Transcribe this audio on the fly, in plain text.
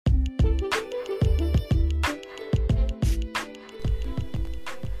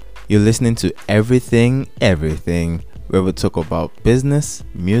You're listening to Everything, where we talk about business,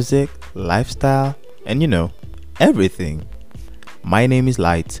 music, lifestyle, and everything. My name is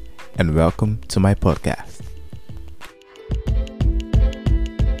Light, and welcome to my podcast.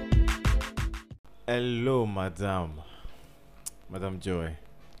 Hello, Madam Joy.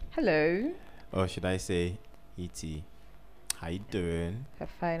 Hello. Or should I say, E.T. How you doing? I'm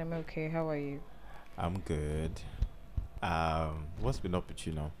fine. I'm okay. How are you? I'm good. What's been up with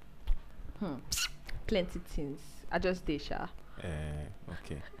you now? Plenty things. I just did, Sha.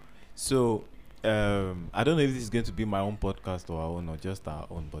 Okay. So, I don't know if this is going to be my own podcast or our own or just our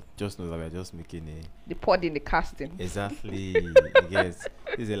own, but just know that we're just making The pod in the casting. exactly. Yes,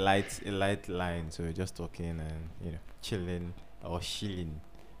 it's a light line. So we're just talking and chilling or chilling,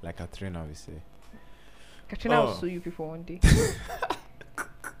 like a trainer would say. Katrina will sue you people one day.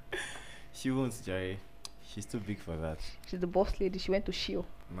 She won't, Jerry. She's too big for that. She's the boss lady. She went to Shio.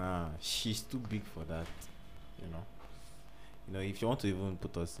 Nah, she's too big for that. If you want to even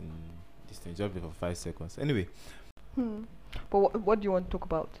put us in this thing, just be for 5 seconds. Anyway. But what do you want to talk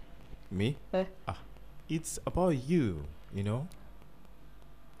about? Me? It's about you.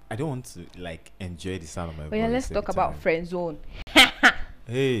 I don't want to enjoy the sound of my voice. Yeah, let's talk about friend zone.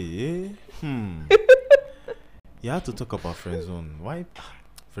 Hey. You have to talk about friend zone. Why?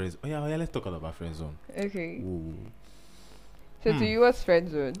 Friends. Oh yeah, let's talk about friend zone. Okay. Ooh. So to you, what's friend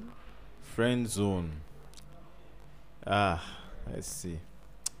zone? Friend zone. Let's see.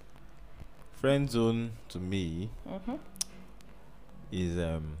 Friend zone to me is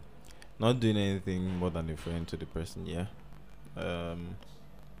not doing anything more than a friend to the person. Yeah.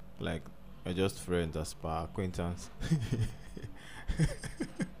 Like we're just friends as per acquaintance.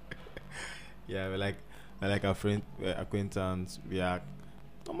 Yeah, we're like a friend, acquaintance. We are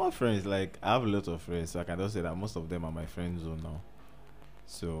normal friends. Like I have a lot of friends, so I can just say that most of them are my friend zone now.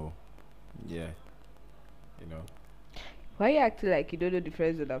 So, yeah, Why are you acting like you don't know the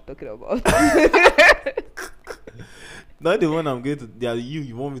friend zone I'm talking about? Not the one I'm going to. Yeah,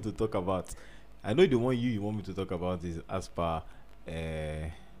 you want me to talk about. I know the one you want me to talk about is as per.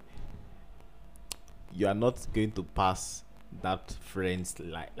 You are not going to pass that friends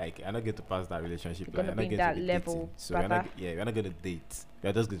like you're not going to pass that relationship. You're gonna be in that level. Dating. So we're not going to date.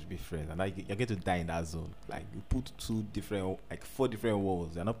 We're just going to be friends, and you're going to die in that zone. Like you put four different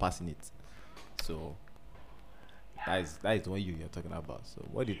walls. You're not passing it. So that is the one you're talking about. So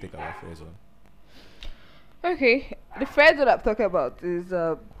what do you think about friend zone? Okay, the friend zone I'm talking about is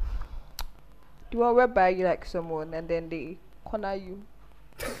the one whereby you like someone and then they corner you.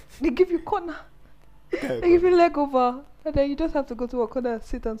 They give you corner. They give you leg over, and then you just have to go to a corner and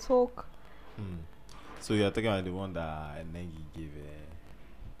sit and talk. So you're talking about the one that and then you give.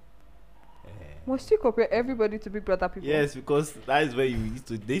 Must you compare everybody to Big Brother people? Yes, because that is where you used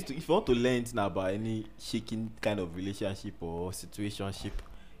to. If you want to learn anything about any shaking kind of relationship or situationship,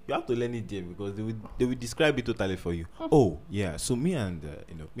 you have to learn it there because they will describe it totally for you. Oh yeah, so me and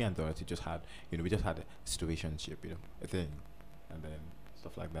Dorothy just had we just had a situationship, a thing, and then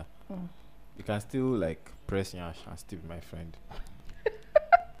stuff like that. You can still press Yash and still be my friend.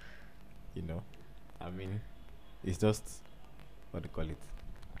 I mean, it's just what do you call it?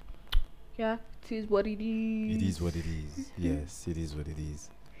 Yeah, it is what it is. It is what it is. Yes, it is what it is.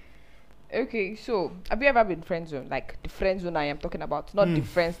 Okay, so have you ever been friend zone? Like the friend zone I am talking about, not the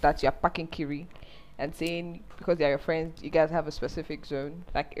friends that you're packing Kiri and saying because they're your friends, you guys have a specific zone.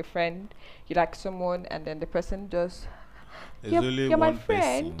 Like a friend, you like someone, and then the person just you're my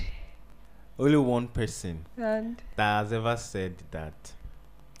friend. Only one person And that has ever said that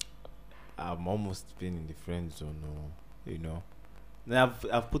I'm almost been in the friend zone, Now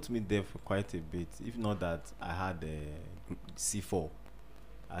I've put me there for quite a bit. If not that I had a C4,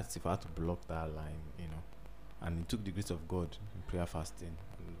 I had to block that line, and it took the grace of God in prayer fasting.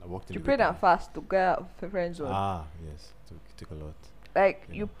 And I walked in. You prayed and fast to get out of the friend zone. Yes, it took a lot. Like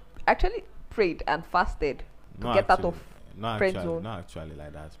you actually prayed and fasted to get out of friend zone. Not actually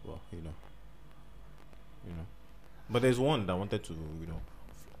like that, but But there's one that wanted to,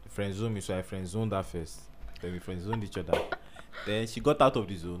 friend zone me, so I friend zoned her first. Then we friend zoned each other. Then she got out of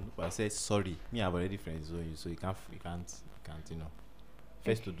the zone, but I said sorry. Me, I've already friend zoned you, so you can't,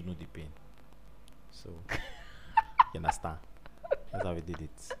 First to do know the pain. So you understand? That's how we did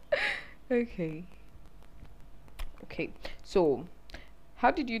it. Okay. So,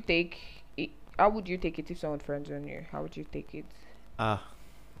 how did you take it? How would you take it if someone friend zone you? How would you take it?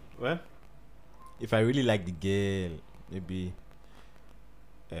 Well, if I really like the girl, maybe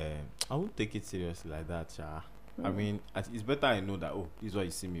I won't take it seriously like that. I mean, it's better I know that this is why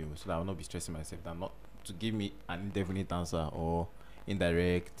you see me, so that I will not be stressing myself. That not to give me an indefinite answer or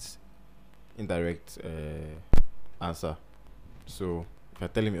indirect indirect answer. So if you're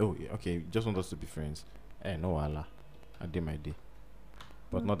telling me, oh, yeah, okay, you just want us to be friends, no Allah, I did my day.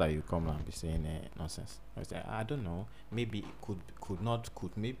 But not that you come and be saying nonsense. I say, I don't know. Maybe it could not,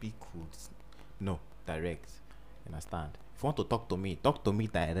 could, maybe could. No, direct. Understand? If you want to talk to me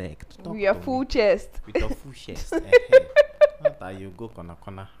direct. We are full chest. With your full chest. Not that you go corner.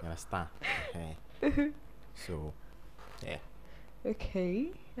 You understand? So, yeah.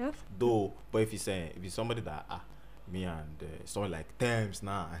 Okay. That's Though, but if you somebody that me and someone like Thames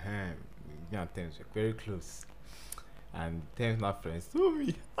now, me and Thames are very close. And Thames not friends to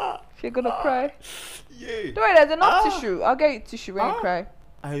me. you're gonna cry. Yeah. Don't worry, there's enough tissue. I'll get you tissue when you cry.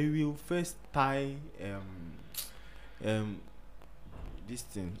 I will first tie this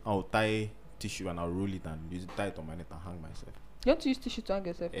thing. I'll tie tissue and I'll roll it and use it, tie it on my neck and hang myself. You want to use tissue to hang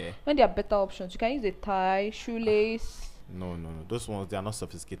yourself? Yeah. When there are better options, you can use a tie, shoelace. No. Those ones, they are not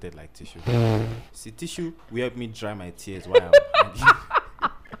sophisticated like tissue. See, tissue will help me dry my tears while I'm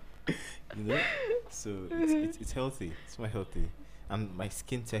hanging. You know? So it's healthy. It's more healthy. And my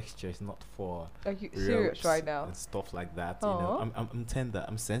skin texture is not for Are you serious ropes right now? and stuff like that. You know, I'm tender.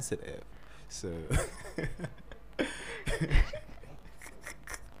 I'm sensitive. So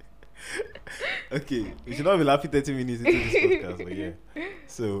okay, we should not be laughing 30 minutes into this podcast, but yeah.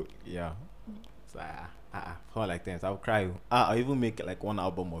 So yeah, so for like times I'll cry. I'll even make like one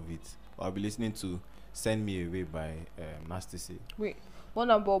album of it. I'll be listening to "Send Me Away" by Nasty C. Wait,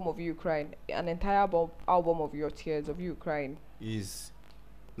 one album of you crying, an entire album of your tears of you crying. Is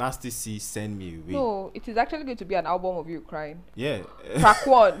Nasty C "Send Me Away"? No, it is actually going to be an album of you crying. Yeah. Track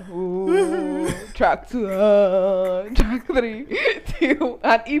 1, ooh, track 2, track 3, till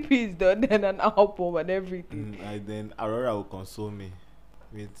an EP is done, then an album and everything. And then Aurora will console me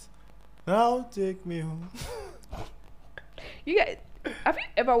with "Now Take Me Home." You guys, have you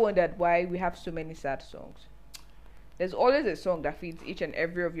ever wondered why we have so many sad songs? There's always a song that fits each and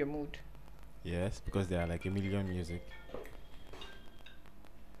every of your mood. Yes, because there are like a million music.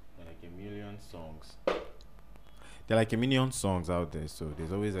 There are like a million songs. There are like a million songs out there, so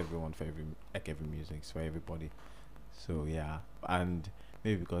there's always everyone for every music, it's for everybody. So yeah, and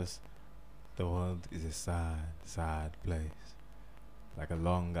maybe because the world is a sad place, like a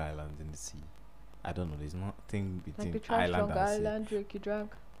long island in the sea. I don't know. There's nothing between Like the trash island Long and sea. Island drink you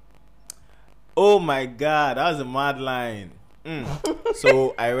drank. Oh my God, that was a mad line.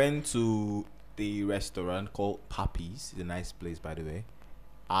 So I went to the restaurant called Pappy's. It's a nice place, by the way.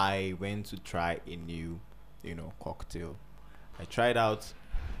 I went to try a new, cocktail. I tried out,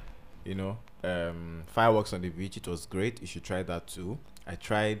 fireworks on the beach. It was great. You should try that too. I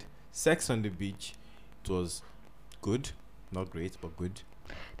tried sex on the beach. It was good, not great, but good.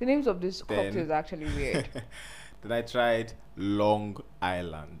 The names of these cocktails are actually weird. Then I tried Long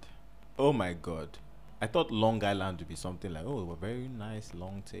Island. Oh my God. I thought Long Island would be something like, a very nice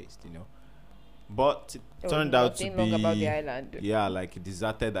long taste, But it turned out to long about the be, island. yeah, like a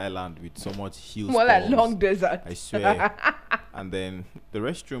deserted island with so much hills. More like long desert. I swear. And then the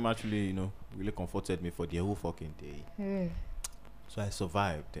restroom actually, really comforted me for the whole fucking day. So I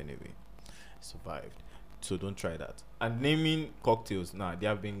survived anyway. So don't try that. And naming cocktails, they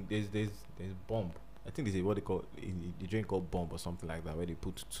have been there's bomb. I think there's what they call the drink called bomb or something like that, where they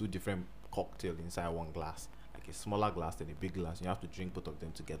put two different cocktails inside one glass, like a smaller glass and a big glass. You have to drink both of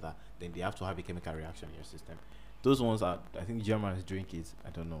them together. Then they have to have a chemical reaction in your system. Those ones are, I think Germans drink it.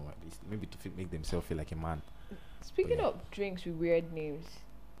 I don't know, at least maybe to make themselves feel like a man. Speaking of drinks with weird names,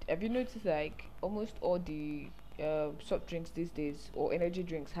 have you noticed like almost all the soft drinks these days or energy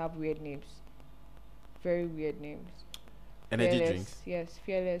drinks have weird names? Very weird names. Energy Fearless, drinks. yes,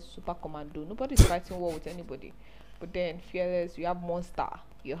 Fearless, Super Commando. Nobody's fighting war with anybody. But then Fearless, you have Monster,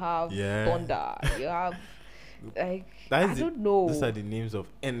 you have Thunder, you have like I don't know. Those are the names of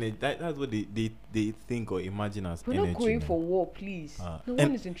energy. That's what they think or imagine as We're energy. not going now. for war, please. No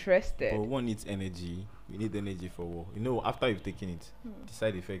one is interested. But one needs energy. We need energy for war. After you've taken it, the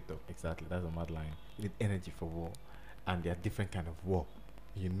side effect of exactly that's a mad line. You need energy for war, and there are different kind of war.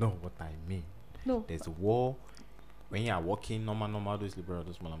 You know what I mean? No. There's a war when you are walking normal those liberal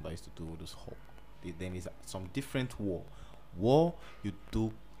those malam that used to do all those hawk. Then is some different war you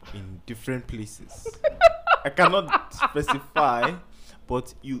do in different places. I cannot specify,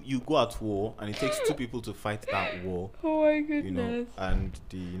 but you go at war and it takes two people to fight that war. Oh my goodness. And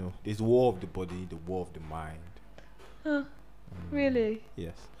there's war of the body, the war of the mind. Huh. Really?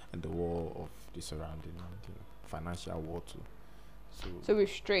 Yes, and the war of the surrounding, financial war too. So we've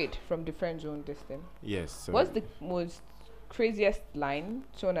strayed from the friend zone this thing. Yes. So What's the most craziest line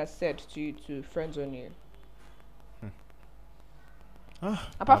someone has said to you to friend zone you?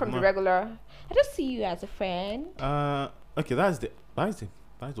 Apart from the not. regular, I just see you as a friend. Okay, that's the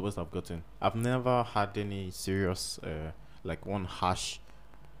worst I've gotten. I've never had any serious like one harsh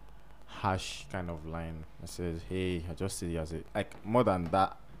kind of line that says, "Hey, I just see you as a like more than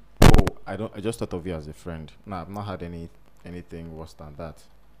that." Oh, I don't. I just thought of you as a friend. No, I've not had anything worse than that.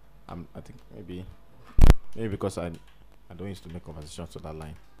 I think maybe because I don't used to make conversations to that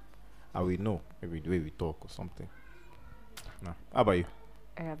line. I will know maybe the way we talk or something. No. How about you?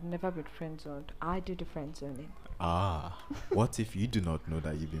 I have never been friend zoned. I do the friend zoning. Ah, what if you do not know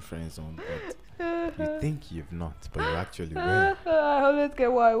that you've been friend zoned, but you think you've not, but you actually were? I always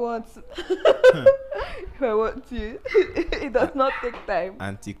get what I want. If I want to, it does not take time.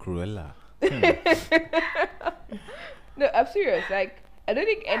 Auntie Cruella. No, I'm serious. Like, I don't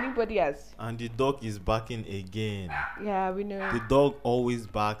think anybody has. And the dog is barking again. Yeah, we know. The dog always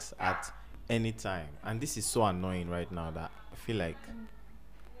barks at any time, and this is so annoying right now that I feel like.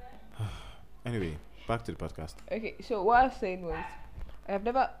 Anyway, back to the podcast. Okay, so what I was saying was, I have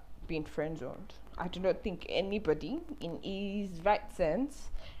never been friend zoned. I do not think anybody in his right sense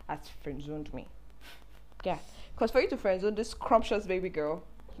has friend zoned me. Yeah, because for you to friend zone this scrumptious baby girl,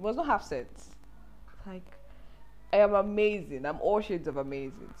 he was not half sense. Like, I am amazing. I'm all shades of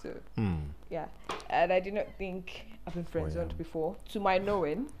amazing. So yeah, and I do not think I've been friend zoned before. To my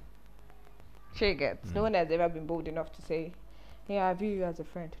knowing, she gets no one has ever been bold enough to say, "Yeah, I view you as a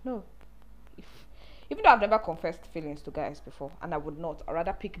friend." No. Even though I've never confessed feelings to guys before, and I would not, I'd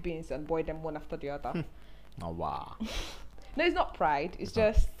rather pick beans and boil them one after the other. Oh, wow. No, it's not pride. It's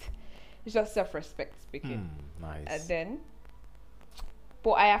just self-respect speaking. Nice. And then,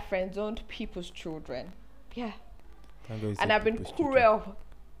 but I have friend zoned people's children. Yeah. And I've been cruel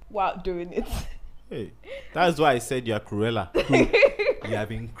while doing it. Hey, that's why I said you're Cruella. You have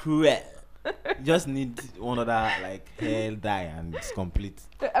been cruel. You just need one other like hair dye and it's complete.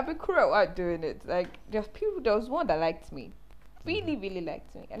 I've been cruel while doing it. Like, there was one that liked me. Really, really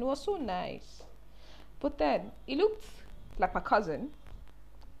liked me. And it was so nice. But then, he looked like my cousin.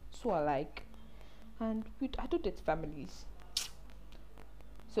 So I like. And I don't date families.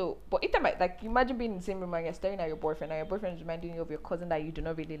 So, but if I like, imagine being in the same room and you're staring at your boyfriend, and your boyfriend is reminding you of your cousin that you do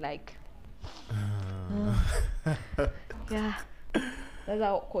not really like. Yeah, that's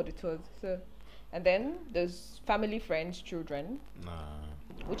how awkward it was. So, and then there's family, friends, children,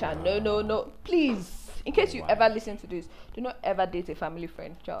 which are no. Please, in case you ever listen to this, do not ever date a family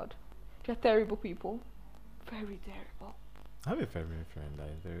friend child. They're terrible people, very terrible. I have a family friend that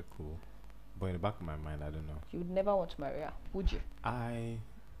is very cool, but in the back of my mind, I don't know. You would never want to marry her, would you? I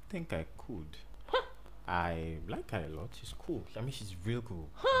think I could. I like her a lot. She's cool. I mean, she's real cool.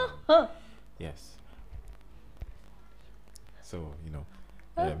 Yes. So,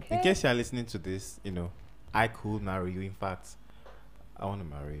 in case you're listening to this, I could marry you. In fact, I want to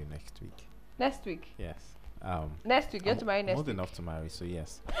marry you next week. Next week? Yes. Next week? You have to marry next week? Old enough to marry, so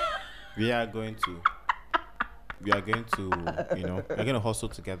yes. we are going to, we're going to hustle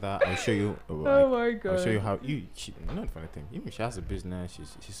together. I'll show you. Oh my God. I'll show you how not funny thing. Even she has a business.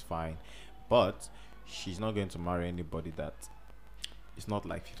 She's fine, but she's not going to marry anybody that is not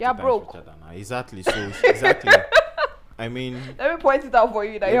like 50 times broke. richer than her. Exactly. So exactly. I mean, let me point it out for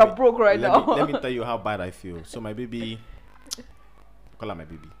you that you're broke now. Let me tell you how bad I feel. So my baby, call her my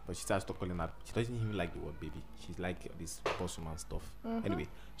baby, but she starts to calling her. She doesn't even like the word baby. She's like this boss woman stuff. Anyway,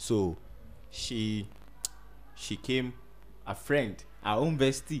 so she came, a friend, our own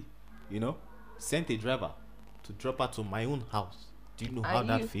bestie, sent a driver to drop her to my own house. Do you know how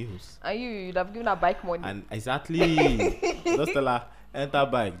that feels? And you'd have given her bike money. And exactly, just tell her, enter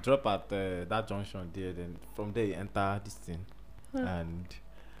bike, drop at that junction there, then from there you enter this thing. And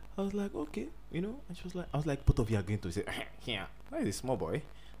I was like, okay, and she was like, I was like, both of you are going to say, yeah, that is a small boy.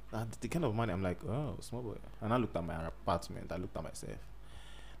 And the kind of money, I'm like, oh, small boy. And I looked at my apartment, I looked at myself.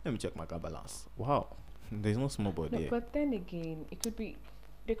 Let me check my car balance. Wow, there's no small boy there. But then again,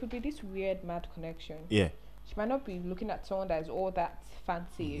 there could be this weird mad connection. Yeah. She might not be looking at someone that is all that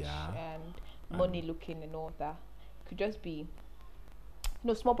fancy-ish and money looking and all that. Could just be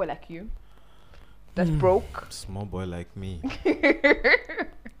small boy like you that's broke. Small boy like me.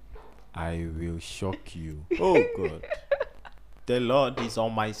 I will shock you. Oh God. The Lord is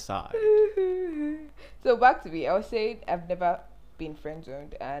on my side. So back to me. I was saying I've never been friend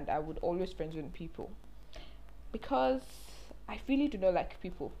zoned, and I would always friend zone people because I really do not like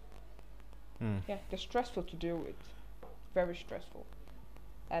people. Yeah, they're stressful to deal with. Very stressful.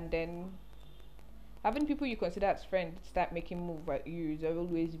 And then having people you consider as friends start making move at you is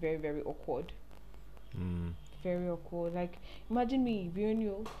always very, very awkward. very awkward. Like, imagine me viewing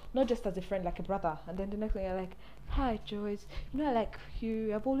you not just as a friend, like a brother, and then the next thing you're like, "Hi, Joyce. You know I like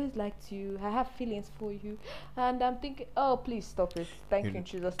you. I've always liked you. I have feelings for you." And I'm thinking, "Oh, please stop it. Thank you You in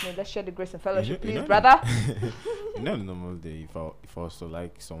Jesus' name. Let's share the grace and You know, fellowship, you please, know, brother." you know, the normal day, if I was to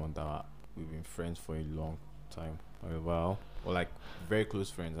like someone that we've been friends for a long time, or a while, or like very close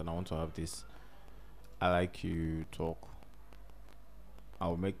friends, and I want to have this, I like you talk,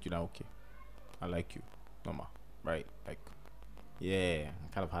 I'll make you now, okay. I like you, normal, right? Like, yeah,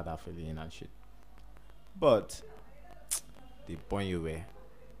 I kind of had that feeling and shit. But the point you were,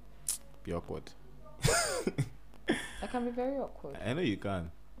 be awkward. That can be very awkward. I know you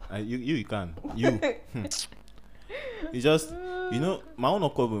can. You can. You. It's just, my own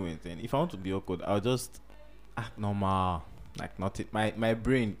awkward moment. And if I want to be awkward, I'll just act normal. Like nothing. My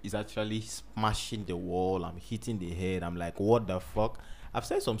brain is actually smashing the wall. I'm hitting the head. I'm like, what the fuck? I've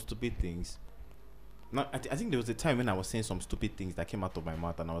said some stupid things. Now, I think there was a time when I was saying some stupid things that came out of my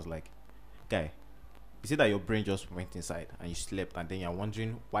mouth, and I was like, guy, you see that your brain just went inside and you slept, and then you're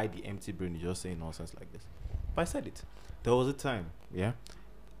wondering why the empty brain is just saying nonsense like this. But I said it. There was a time, yeah.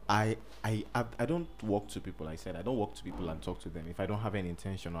 I don't walk to people. I said I don't walk to people and talk to them if I don't have any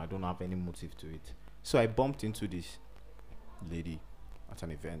intention or I don't have any motive to it. So I bumped into this lady at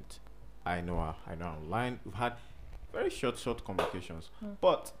an event. I know her. I know her online. We've had very short communications.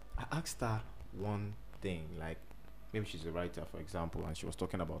 But I asked her one thing, like maybe she's a writer, for example, and she was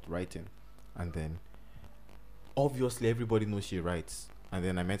talking about writing, and then obviously everybody knows she writes. And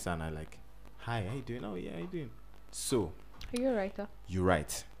then I met her and I like, hi, how you doing? Oh yeah, how you doing? So Are you a writer? you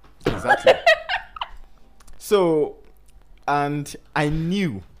write. Exactly. So, and I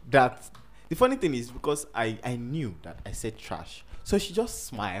knew that the funny thing is because I knew that I said trash. So she just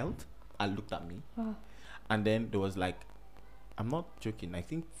smiled and looked at me. And then there was like, I'm not joking, I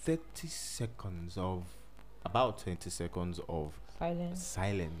think 30 seconds of, about 20 seconds of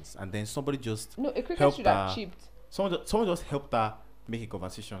silence. And then somebody just No, a cricket helped should have her. chipped. Someone just helped her make a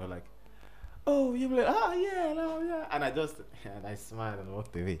conversation. They're like, oh, you're like, ah, yeah, no, yeah. And I smiled and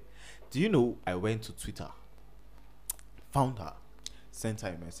walked away. Do you know, I went to Twitter, found her, sent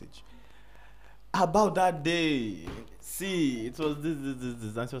her a message about that day. See, it was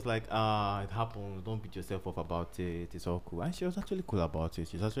this. And she was like, it happened. Don't beat yourself up about it. It's all cool. And she was actually cool about it.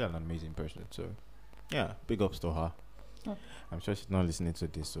 She's actually an amazing person. So, yeah, big ups to her. I'm sure she's not listening to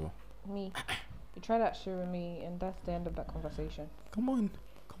this. So, Me. You try that shit with me, and that's the end of that conversation. come on.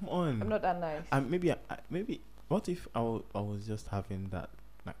 I'm not that nice. Maybe. What if I was just having that,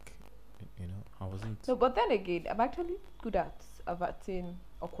 like, I wasn't. No, but then again, I'm actually good at averting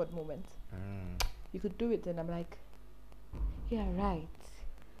awkward moments. You could do it, and I'm like, yeah, right.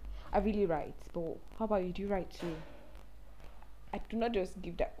 I really write, but how about you? Do you write too? I do not just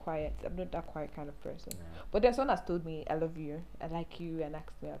give that quiet. I'm not that quiet kind of person. But then someone has told me, I love you, I like you, and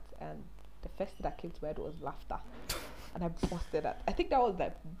asked me out, and the first thing that came to my head was laughter. And I busted that. I think that was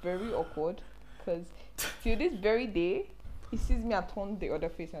like very awkward, because till this very day, he sees me and turns the other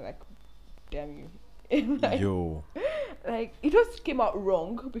face and like, damn you. Like, Yo. Like, it just came out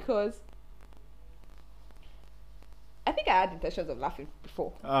wrong because I think I had intentions of laughing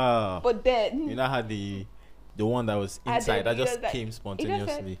before. But then you know how the one that was inside that just came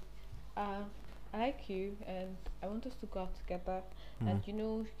spontaneously. I like you and I want us to go out together, and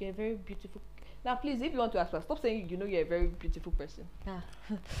you're a very beautiful. Now please, if you want to ask, stop saying you're a very beautiful person.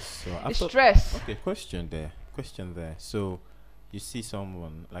 So it's stress. Okay, question there. So you see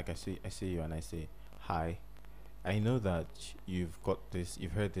someone, like I see you and I say, hi, I know that you've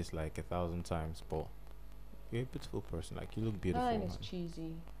heard this like 1,000 times, but you're a beautiful person, like you look beautiful. Mine is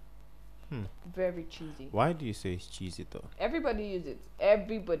cheesy. Very cheesy. Why do you say it's cheesy though? Everybody uses it.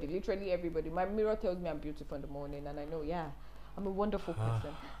 Everybody, literally everybody. My mirror tells me I'm beautiful in the morning, and I know, yeah, I'm a wonderful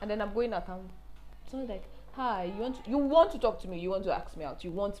person. And then I'm going out, someone's like, hi, you want to talk to me, you want to ask me out,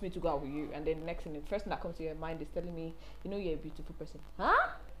 you want me to go out with you, and then the first thing that comes to your mind is telling me, you're a beautiful person.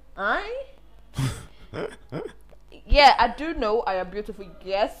 Yeah, I do know I am beautiful.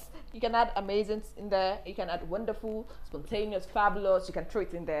 Yes, you can add amazing in there, you can add wonderful, spontaneous, fabulous, you can throw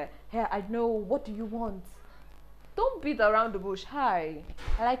it in there. Yeah, I know. What do you want? Don't beat around the bush. Hi,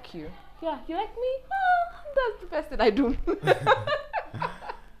 I like you. Yeah, you like me? That's the best thing I do.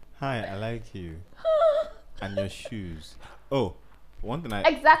 Hi, I like you. And your shoes. Oh, one thing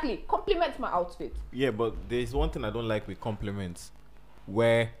exactly, compliment my outfit. Yeah, but there's one thing I don't like with compliments,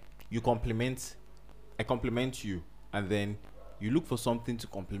 where I compliment you, and then you look for something to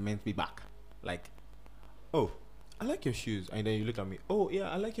compliment me back. Like, oh, I like your shoes, and then you look at me, oh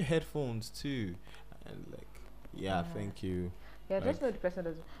yeah, I like your headphones too, and like, yeah, thank you. Yeah, just know the person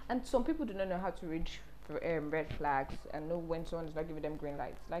doesn't. And some people do not know how to read red flags and know when someone is not giving them green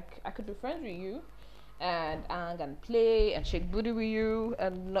lights. Like I could be friends with you and hang and play and shake booty with you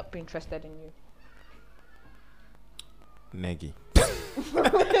and not be interested in you. Neggy.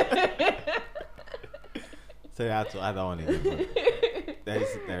 So I had to add that one in.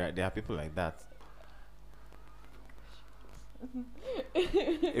 There are people like that.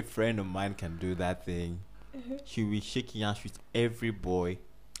 A friend of mine can do that thing. She will be shaking hands with every boy,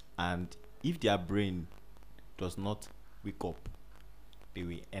 and if their brain does not wake up, they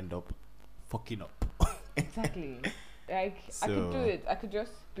will end up fucking up. Exactly. Like I could do it. I could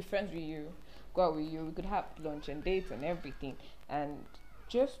just be friends with you, go out with you. We could have lunch and dates and everything, and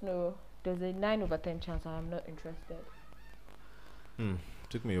just know there's a 9/10 chance I am not interested.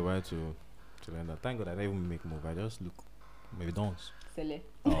 Took me a while to learn that. Thank God I didn't even make move. I just look. Maybe don't. Silly.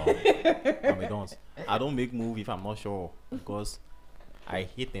 Maybe don't. I don't make move if I'm not sure, because I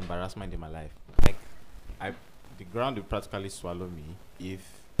hate the embarrassment in my life. Like, the ground will practically swallow me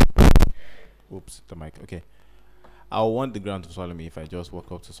if. Oops, the mic. Okay. I want the ground to swallow me if I just walk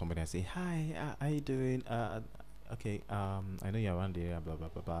up to somebody and say, "Hi, how you doing? Okay. I know you're around the area. Blah blah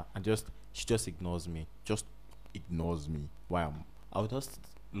blah blah." And she just ignores me. Just ignores me. I'll just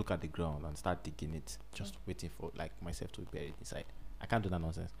look at the ground and start digging it, just waiting for like myself to be buried inside. I can't do that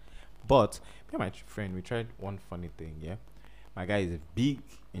nonsense. But me and my friend, we tried one funny thing. Yeah, my guy is a big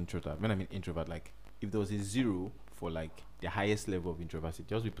introvert. When I mean introvert, like if there was a 0 for like the highest level of introversion,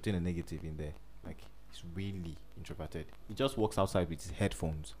 just be putting a negative in there. Like he's really introverted. He just walks outside with his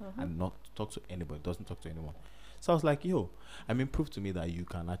headphones and not talk to anybody. Doesn't talk to anyone. So I was like, yo, prove to me that you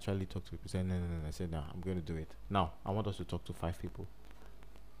can actually talk to people. He said, no. I said, no, I'm going to do it. Now, I want us to talk to 5 people.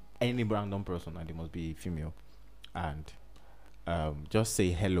 Any random person, and they must be female. And just say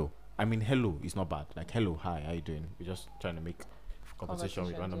hello. Hello is not bad. Like, hello, hi, how you doing? We're just trying to make conversation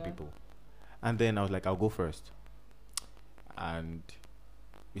with random people. And then I was like, I'll go first. And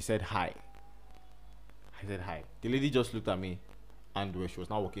we said hi. I said hi. The lady just looked at me. And where she was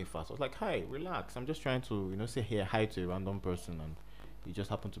not walking fast, I was like, "Hi, relax. I'm just trying to, say hi to a random person, and you just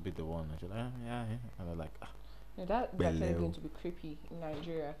happen to be the one." And she's like, yeah. And I was like, that's definitely going to be creepy in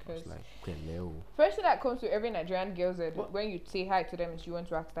Nigeria. Because like, first thing that comes to every Nigerian girl's head when you say hi to them is you want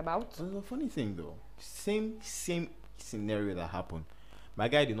to ask about. There's a funny thing though. Same scenario that happened. My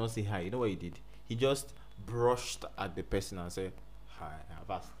guy did not say hi. You know what he did? He just brushed at the person and said, "Hi,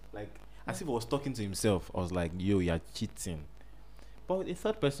 I've asked." Like as if he was talking to himself. I was like, "Yo, you're cheating." But the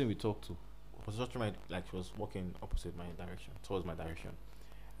third person we talked to was just she was walking opposite my direction, towards my direction,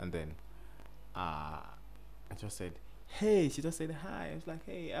 and then I just said, "Hey." She just said, "Hi." I was like,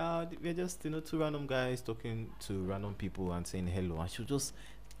 "Hey, we're just 2 random guys talking to random people and saying hello." And she was just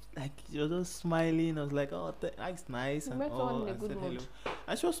smiling. I was like, "Oh, that's nice." And I said hello.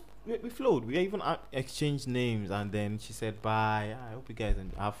 And she was we flowed. We even exchanged names, and then she said, "Bye. I hope you guys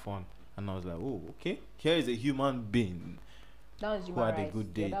have fun." And I was like, "Oh, okay. Here is a human being." That was who had a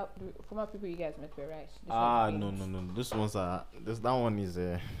good day. Former people you guys met were rice. No. That one is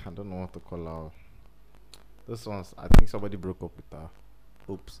I don't know what to call her. This one's, I think somebody broke up with her.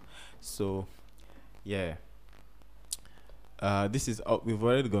 Oops. So, yeah. This is we've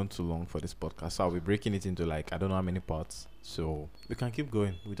already gone too long for this podcast, so I'll be breaking it into I don't know how many parts. So we can keep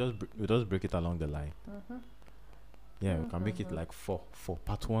going. We just break it along the line. Yeah, we can make it 4.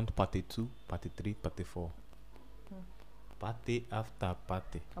 Part 1, part 2, part 3, part 4. Party after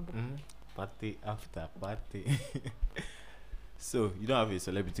party. Party after party. So you don't have a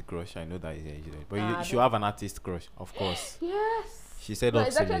celebrity crush? I know that is but you should have an artist crush, of course. Yes. She said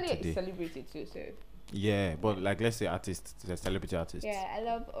it's actually today. A celebrity too, so. Yeah, but let's say artist, a celebrity artist. Yeah, I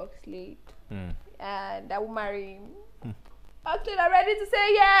love Oxlade. And I will marry him. Oxlade, I'm ready to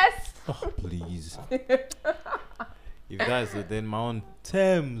say yes. Oh, please. If that's it, then my own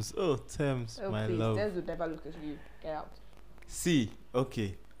Thames. Oh, Thames, my please. love. Thames would never look at you. Get out. See,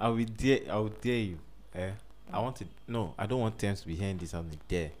 okay, I will dare you. I don't want Thames to be hearing this. I'm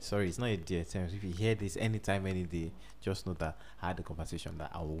dare. Sorry, it's not a dare, Thames. If you hear this anytime, any day, just know that I had a conversation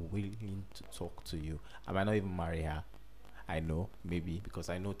that I was willing to talk to you. I might not even marry her. I know, maybe, because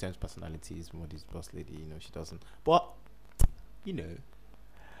I know Thames' personality is more this boss lady. She doesn't. But,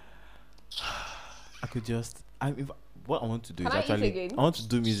 I could just. What I want to do is actually. I want to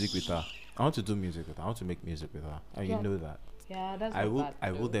do music with her. I want to make music with her. And you know that. Yeah, that's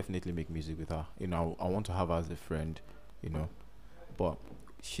I will definitely make music with her. I want to have her as a friend, But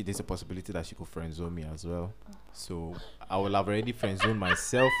there's a possibility that she could friend zone me as well. So I will have already friend zoned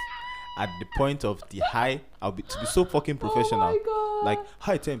myself at the point of the high. I'll be so fucking professional. Oh my God. Like,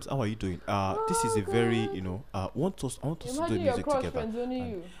 "Hi Thames, how are you doing? This is a very, I want us to do music together."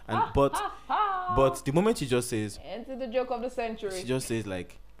 But But the moment she just says, Enter the joke of the century. she just says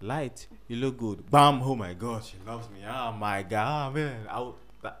like, light, you look good. Bam, oh my god, she loves me. Oh my god, man.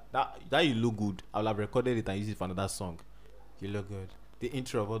 That you look good. I'll have recorded it and used it for another song. You look good. The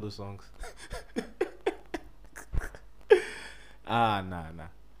intro of all those songs. Nah.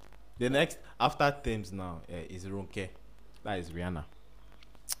 The next after Thames now is Ronke. That is Rihanna.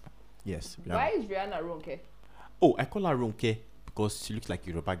 Yes. Rihanna. Why is Rihanna Ronke? Oh, I call her Ronke because she looks like a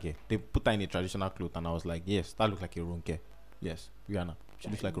Yoruba girl. They put her in a traditional cloth and I was like, yes, that looks like a Ronke. Yes, Rihanna. She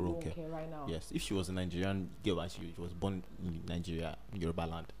looks like a Ronke. Right now. Yes, if she was a Nigerian girl and she was born in Nigeria, Yoruba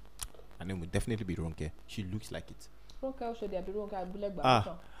land, her name would definitely be Ronke. She looks like it. Ronke should there be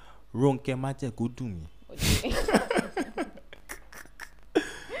Ronke? Ronke Mate Kudumi.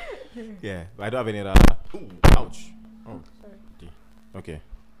 Yeah, but I don't have any other. Ooh, ouch. Oh, sorry. Okay.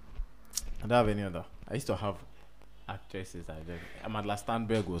 I don't have any other. I used to have actresses. Amanda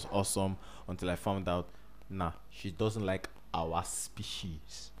Stanberg was awesome until I found out, she doesn't like our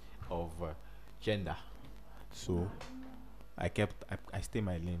species of gender. So I stay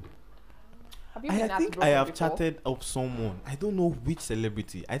my lane. Have you I been think I have chatted up someone. I don't know which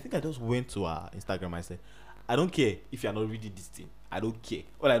celebrity. I think I just went to her Instagram. I said, I don't care if you're not reading this thing. I don't care.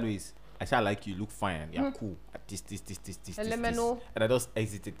 All I know is I shall like you, look fine, you're cool at this. And I just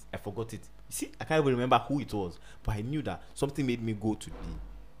exited. I forgot it. You see, I can't even remember who it was, but I knew that something made me go to the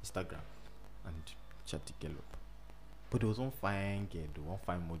Instagram and chat the girl up. But there was one fine girl, one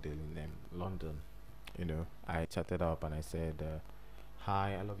fine model in London. You know, I chatted up and I said,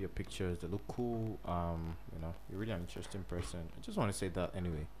 hi, I love your pictures. They look cool. You know, you're really an interesting person. I just want to say that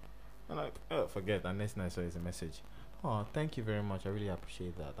anyway. And like, forget. And next thing I saw is a message. Oh, thank you very much. I really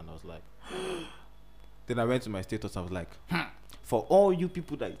appreciate that. And I was like, then I went to my status. I was like, for all you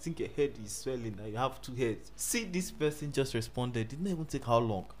people that think your head is swelling, that you have two heads. See, this person just responded. Didn't even take how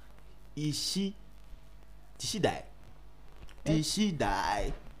long. Did she die? Did she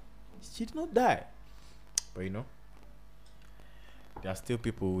die? She did not die. But you know, there are still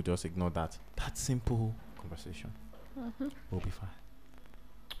people who just ignore that simple conversation. We'll be fine.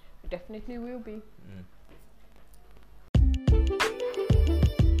 Definitely will be.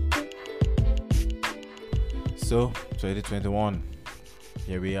 So 2021,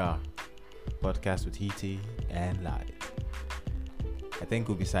 here we are, podcast with Heaty and Light. I think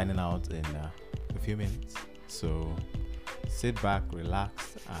we'll be signing out in a few minutes, so sit back,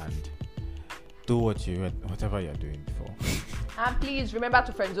 relax, and do whatever you're doing before. And please remember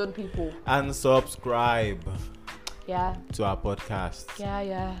to friend zone people and subscribe. Yeah. To our podcast.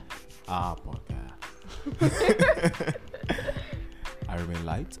 Yeah. Our podcast. I remain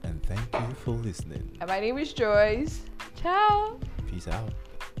Light and thank you for listening. And my name is Joyz. Ciao. Peace out.